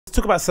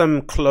talk about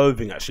some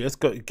clothing. Actually, let's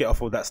get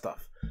off all that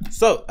stuff.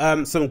 So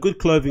some good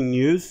clothing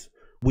news.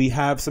 We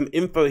have some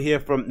info here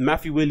from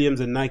Matthew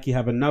Williams and Nike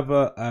have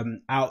another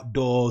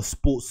outdoor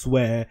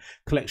sportswear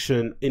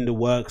collection in the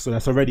works. So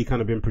that's already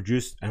kind of been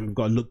produced and we've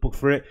got a lookbook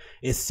for it.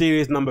 It's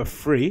series number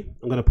 3.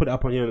 I'm going to put it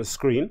up on here on the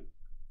screen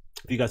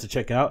for you guys to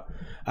check out.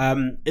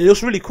 It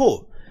looks really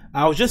cool.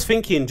 I was just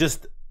thinking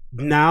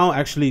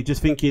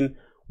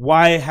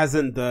why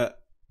hasn't the,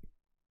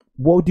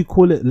 what would you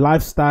call it,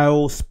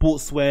 lifestyle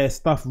sportswear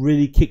stuff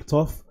really kicked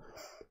off?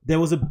 There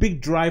was a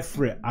big drive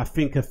for it, I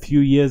think, a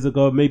few years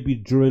ago, maybe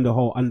during the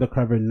whole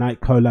Undercover and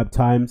Nike collab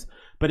times,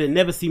 but it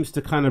never seems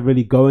to kind of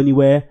really go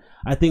anywhere.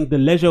 I think the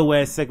leisure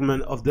wear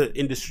segment of the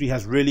industry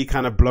has really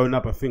kind of blown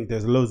up. I think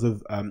there's loads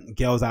of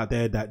girls out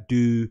there that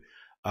do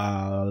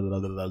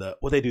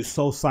what they do,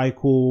 Soul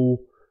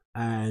Cycle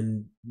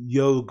and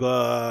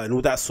yoga and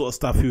all that sort of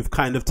stuff, who've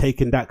kind of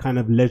taken that kind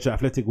of leisure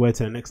athletic wear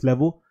to the next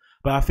level.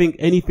 But I think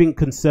anything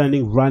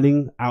concerning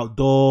running,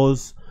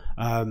 outdoors,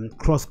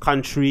 cross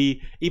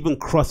country, even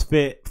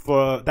CrossFit,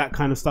 for that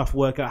kind of stuff,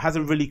 workout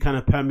hasn't really kind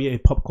of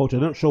permeated pop culture.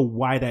 I'm not sure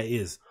why that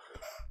is.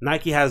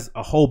 Nike has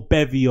a whole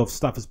bevy of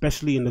stuff,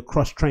 especially in the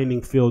cross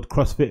training field,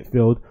 CrossFit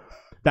field,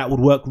 that would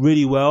work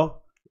really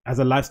well as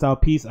a lifestyle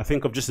piece. I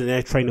think of just an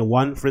Air Trainer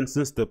 1, for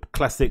instance, the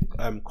classic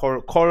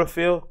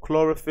chlorophyll.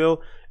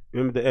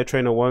 Remember the Air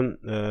Trainer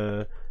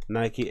 1,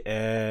 Nike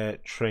Air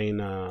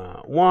Trainer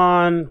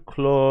 1,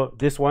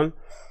 this one.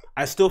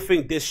 I still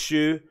think this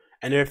shoe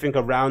and everything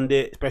around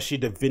it, especially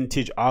the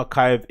vintage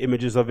archive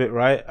images of it,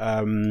 right?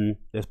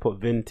 Let's put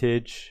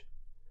vintage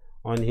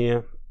on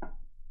here.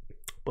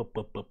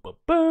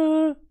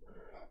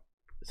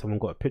 Someone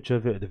got a picture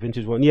of it, the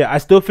vintage one. Yeah, I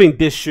still think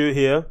this shoe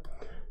here,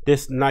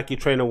 this Nike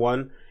Trainer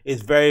 1,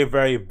 is very,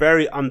 very,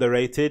 very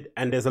underrated,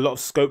 and there's a lot of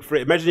scope for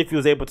it. Imagine if you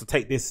was able to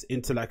take this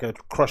into like a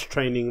cross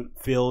training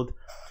field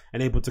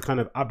and able to kind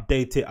of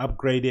update it,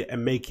 upgrade it,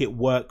 and make it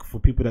work for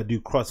people that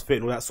do CrossFit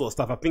and all that sort of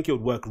stuff. I think it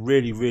would work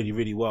really, really,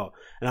 really well.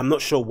 And I'm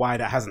not sure why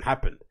that hasn't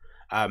happened.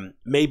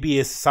 Maybe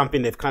it's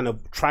something they've kind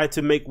of tried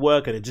to make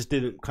work and it just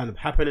didn't kind of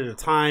happen at the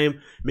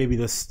time. Maybe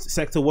the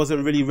sector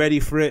wasn't really ready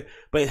for it,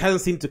 but it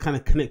hasn't seemed to kind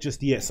of connect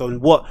just yet. So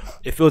what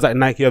it feels like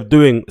Nike are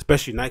doing,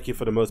 especially Nike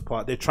for the most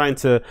part, they're trying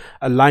to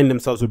align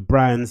themselves with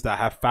brands that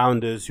have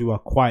founders who are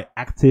quite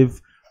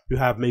active, who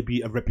have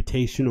maybe a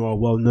reputation or are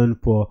well known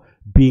for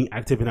being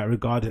active in that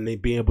regard, and they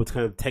being able to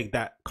kind of take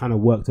that kind of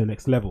work to the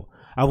next level.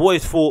 I've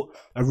always thought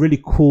a really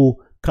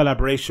cool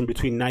collaboration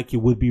between Nike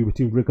would be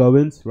between Rick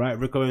Owens, right?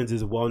 Rick Owens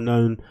is well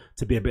known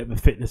to be a bit of a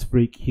fitness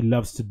freak. He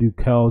loves to do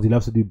curls, he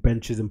loves to do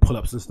benches and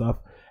pull-ups and stuff,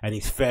 and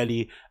he's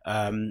fairly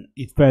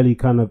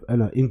kind of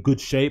in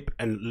good shape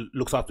and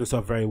looks after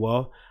himself very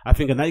well. I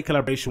think a Nike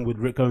collaboration with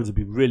Rick Owens would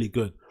be really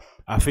good.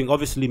 I think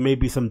obviously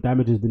maybe some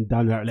damage has been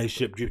done in that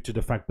relationship due to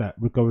the fact that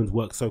Rick Owens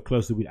worked so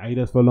closely with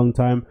Adidas for a long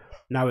time.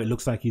 Now it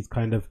looks like he's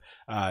kind of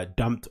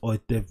dumped, or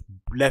they've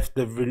left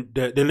they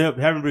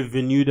haven't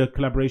renewed a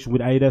collaboration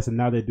with Adidas, and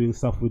now they're doing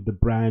stuff with the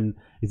brand.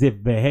 Is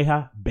it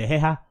Beheha,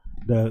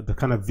 the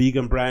kind of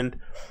vegan brand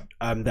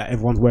that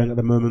everyone's wearing at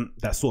the moment?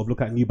 That sort of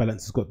look like New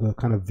Balance has got the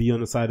kind of V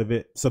on the side of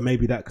it. So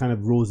maybe that kind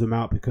of rules them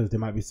out because there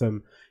might be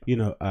some,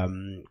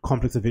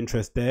 conflicts of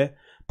interest there.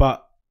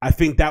 But I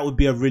think that would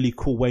be a really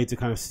cool way to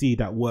kind of see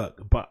that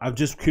work. But I'm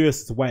just curious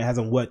as to why it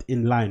hasn't worked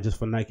in line just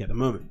for Nike at the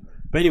moment.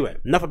 But anyway,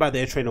 enough about the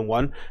Air Trainer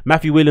 1.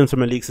 Matthew Williams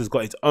from ALYX has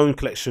got its own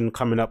collection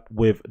coming up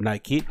with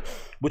Nike,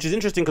 which is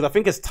interesting because I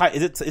think it's tight.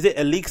 Is it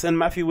ALYX and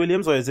Matthew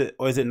Williams, or is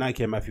it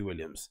Nike and Matthew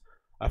Williams?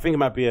 I think it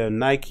might be a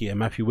Nike and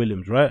Matthew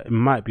Williams, right? It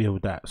might be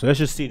with that. So let's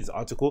just see this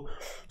article.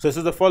 So it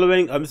says the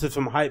following. This is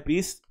from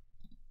Hypebeast.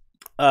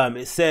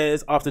 It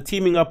says, after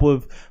teaming up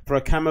for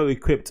a camo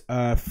equipped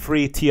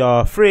free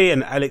TR3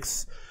 and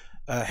ALYX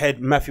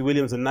head Matthew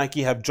Williams and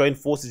Nike have joined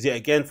forces yet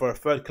again for a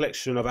third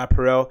collection of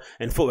apparel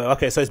and footwear.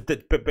 Okay, so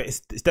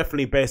it's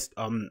definitely based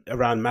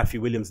around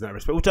Matthew Williams in that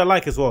respect, which I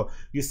like as well.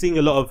 You're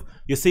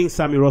seeing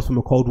Sammy Ross from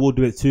A Cold War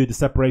do it too, the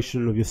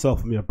separation of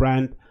yourself from your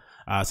brand.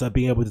 So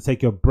being able to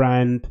take your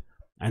brand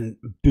and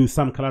do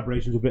some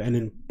collaborations with it, and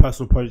then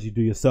personal projects you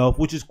do yourself,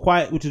 which is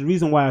the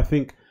reason why I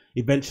think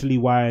eventually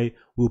why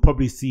we'll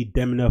probably see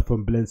Demna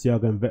from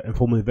Balenciaga and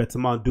formerly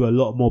Vetements do a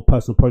lot more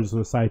personal projects on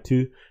the side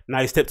too.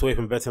 Now he stepped away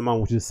from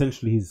Vetements, which is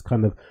essentially his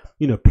kind of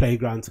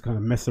playground to kind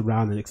of mess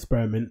around and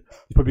experiment.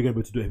 He's probably going to be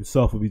able to do it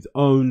himself with his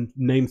own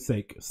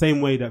namesake,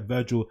 same way that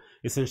Virgil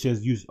essentially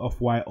has used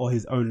Off-White or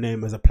his own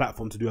name as a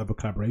platform to do other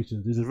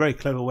collaborations. It's a very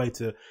clever way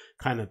to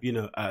kind of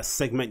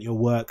segment your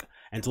work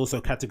and to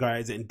also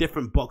categorize it in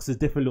different boxes,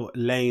 different little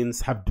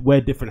lanes, wear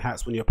different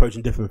hats when you're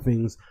approaching different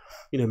things.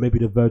 Maybe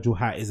the Virgil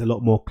hat is a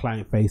lot more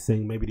client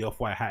facing, maybe the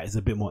Off-White hat is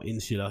a bit more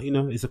insular.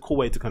 It's a cool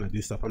way to kind of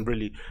do stuff. I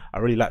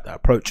really like that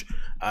approach.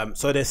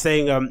 So they're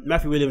saying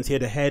Matthew Williams here,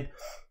 the head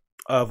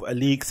of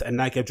ALYX and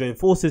Nike have joined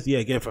forces,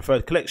 again for a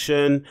third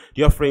collection.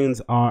 The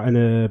offerings are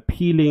an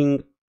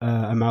appealing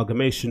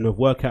amalgamation of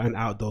workout and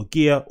outdoor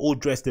gear, all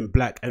dressed in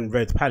black and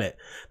red palette.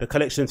 The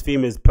collection's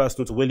theme is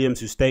personal to Williams,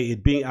 who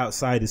stated, "Being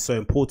outside is so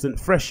important.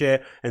 Fresh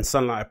air and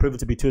sunlight are proven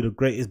to be two of the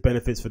greatest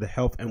benefits for the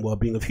health and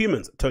well-being of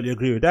humans." Totally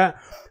agree with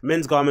that.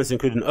 Men's garments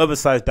include an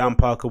oversized down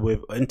parka with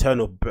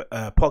internal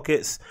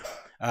pockets,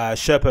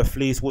 Sherpa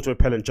fleece, water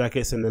repellent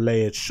jackets, and a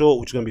layered short,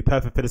 which is going to be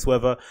perfect for this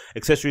weather.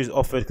 Accessories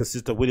offered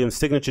consist of Williams'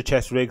 signature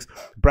chest rigs,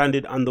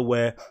 branded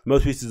underwear.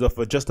 Most pieces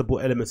offer adjustable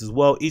elements as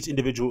well. Each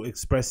individual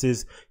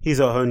expresses his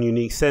or her own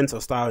unique sense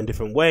of style in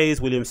different ways.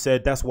 Williams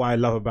said, "That's why I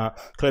love about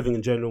clothing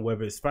in general,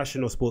 whether it's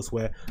fashion or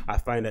sportswear. I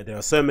find that there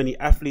are so many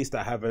athletes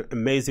that have an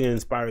amazing and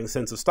inspiring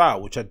sense of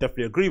style," which I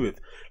definitely agree with.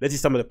 Let's see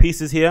some of the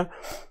pieces here.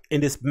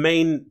 In this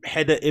main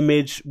header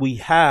image, we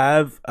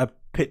have a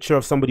picture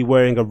of somebody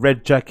wearing a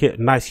red jacket,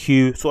 nice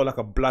hue, sort of like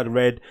a blood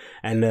red,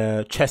 and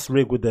a chest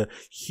rig with the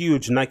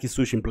huge Nike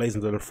swoosh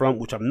emblazoned on the front,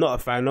 which I'm not a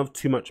fan of.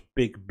 Too much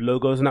big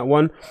logos in that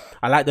one.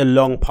 I like the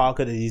long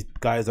parka that these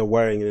guys are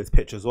wearing in this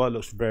picture as well. It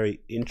looks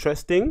very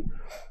interesting.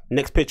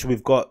 Next picture,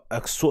 we've got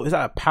a sort, is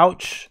that a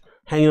pouch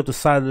hanging up the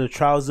side of the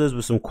trousers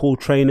with some cool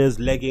trainers,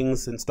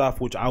 leggings and stuff,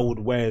 which I would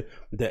wear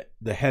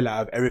the hell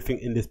out of everything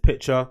in this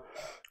picture.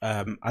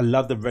 I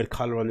love the red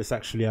color on this.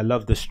 Actually, I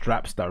love the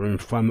straps that are in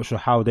front. I'm not sure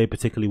how they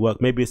particularly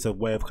work. Maybe it's a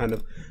way of kind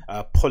of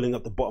pulling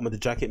up the bottom of the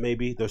jacket.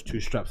 Maybe those two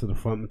straps at the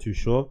front, I'm too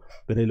sure,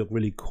 but they look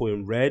really cool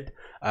in red.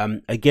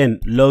 Again,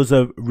 loads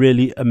of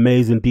really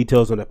amazing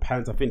details on the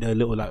pants. I think they're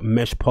little like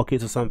mesh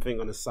pockets or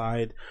something on the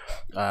side.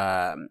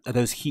 Are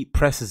those heat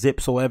press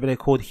zips or whatever they're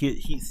called,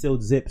 heat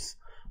sealed zips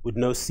with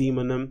no seam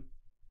on them.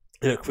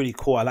 They look really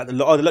cool. I like the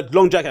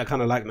long jacket. I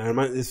kind of like now.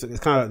 It's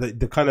kind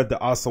of the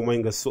Arsene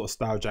Wenger sort of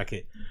style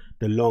jacket.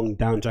 The long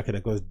down jacket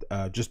that goes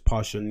just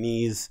past your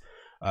knees.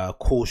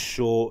 Cool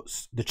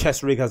shorts. The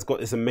chest rig has got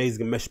this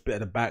amazing mesh bit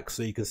at the back,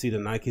 so you can see the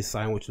Nike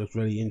sign, which looks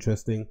really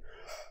interesting.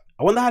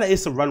 I wonder how that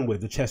is to run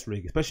with, the chest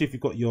rig, especially if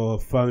you've got your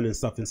phone and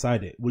stuff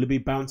inside it. Will it be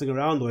bouncing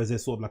around, or is there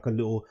sort of like a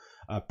little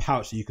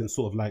pouch that you can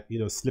sort of like, you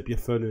know, slip your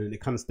phone in and it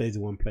kind of stays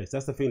in one place?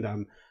 That's the thing that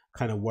I'm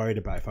kind of worried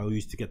about if I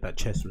used to get that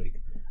chest rig.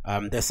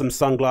 There's some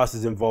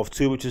sunglasses involved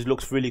too, which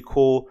looks really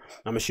cool.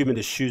 I'm assuming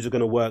the shoes are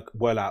going to work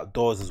well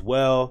outdoors as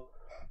well.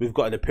 We've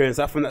got an appearance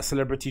from that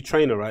celebrity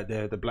trainer right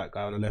there, the black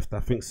guy on the left. I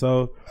think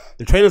so.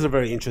 The trainers are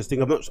very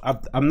interesting.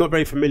 I'm not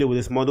very familiar with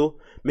this model.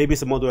 Maybe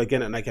it's a model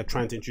again that Nike are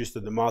trying to introduce to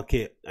the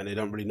market, and they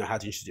don't really know how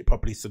to introduce it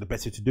properly. So the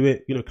best way to do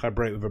it, you know,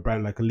 collaborate with a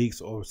brand like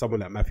ALYX or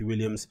someone like Matthew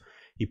Williams.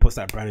 He puts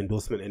that brand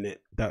endorsement in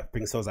it. That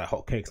thing sells like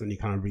hotcakes, and you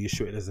kind of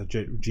reissue it as a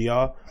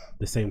GR.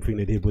 The same thing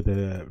they did with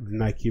the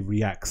Nike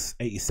Reacts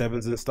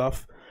 87s and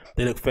stuff.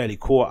 They look fairly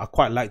cool. I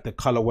quite like the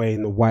colorway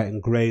in the white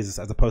and grays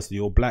as opposed to the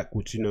all black,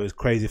 which, you know, is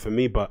crazy for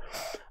me, but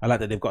I like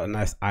that they've got a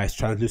nice ice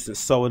translucent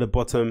sole at the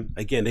bottom.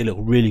 Again, they look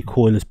really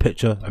cool in this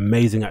picture.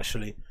 Amazing,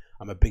 actually.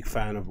 I'm a big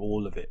fan of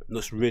all of it. It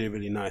looks really,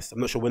 really nice. I'm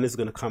not sure when this is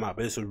going to come out,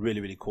 but this is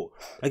really, really cool.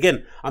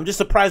 Again, I'm just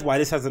surprised why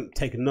this hasn't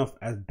taken off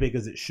as big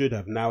as it should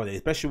have nowadays,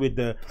 especially with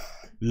the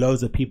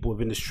loads of people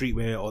within the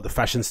streetwear or the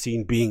fashion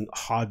scene being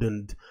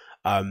hardened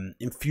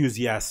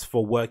enthusiasts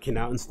for working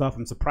out and stuff.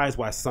 I'm surprised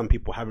why some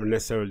people haven't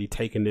necessarily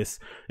taken this,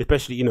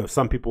 especially, you know,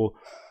 some people,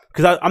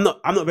 because I'm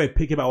not very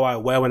picky about what I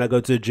wear when I go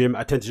to the gym.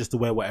 I tend to just to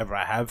wear whatever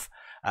I have,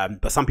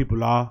 but some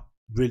people are.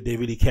 They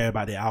really care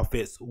about their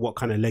outfits, what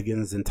kind of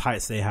leggings and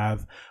tights they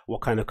have,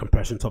 what kind of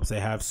compression tops they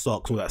have,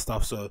 socks, all that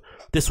stuff. So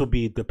this would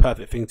be the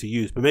perfect thing to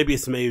use. But maybe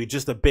it's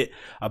just a bit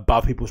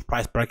above people's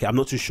price bracket. I'm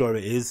not too sure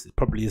it is. It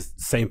probably is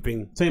the same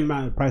thing, same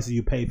amount of prices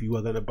you pay if you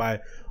were going to buy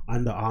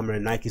Under Armour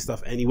and Nike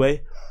stuff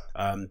anyway.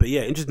 But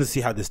yeah, interesting to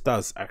see how this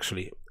does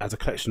actually as a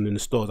collection in the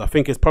stores. I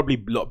think it's probably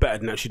a lot better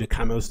than actually the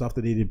camo stuff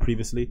that they did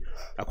previously.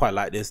 I quite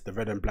like this. The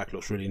red and black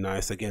looks really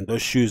nice. Again,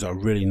 those shoes are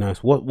really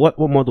nice. What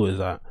model is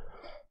that?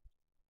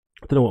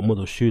 I don't know what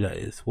model shoe that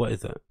is. What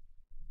is that?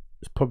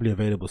 It's probably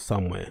available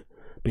somewhere.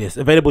 But yes,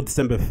 available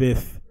December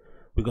 5th.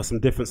 We've got some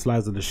different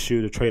slides of the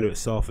shoe. The trainer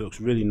itself, it looks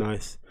really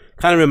nice.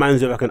 Kind of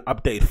reminds me of like an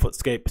updated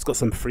Footscape. It's got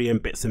some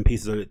 3M bits and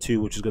pieces on it too,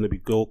 which is going to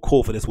be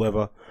cool for this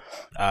weather.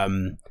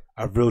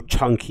 A real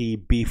chunky,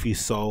 beefy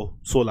sole.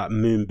 Sort of like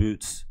moon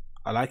boots.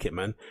 I like it,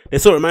 man. They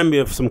sort of remind me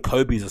of some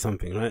Kobe's or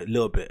something, right? A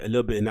little bit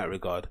in that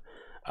regard.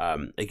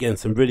 Again,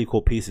 some really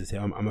cool pieces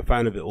here. I'm a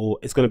fan of it all.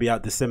 It's going to be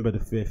out December the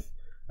 5th.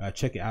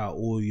 Check it out,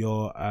 all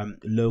your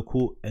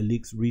local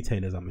ALYX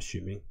retailers, I'm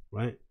assuming,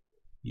 right?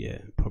 Yeah,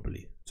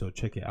 probably. So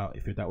check it out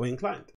if you're that way inclined.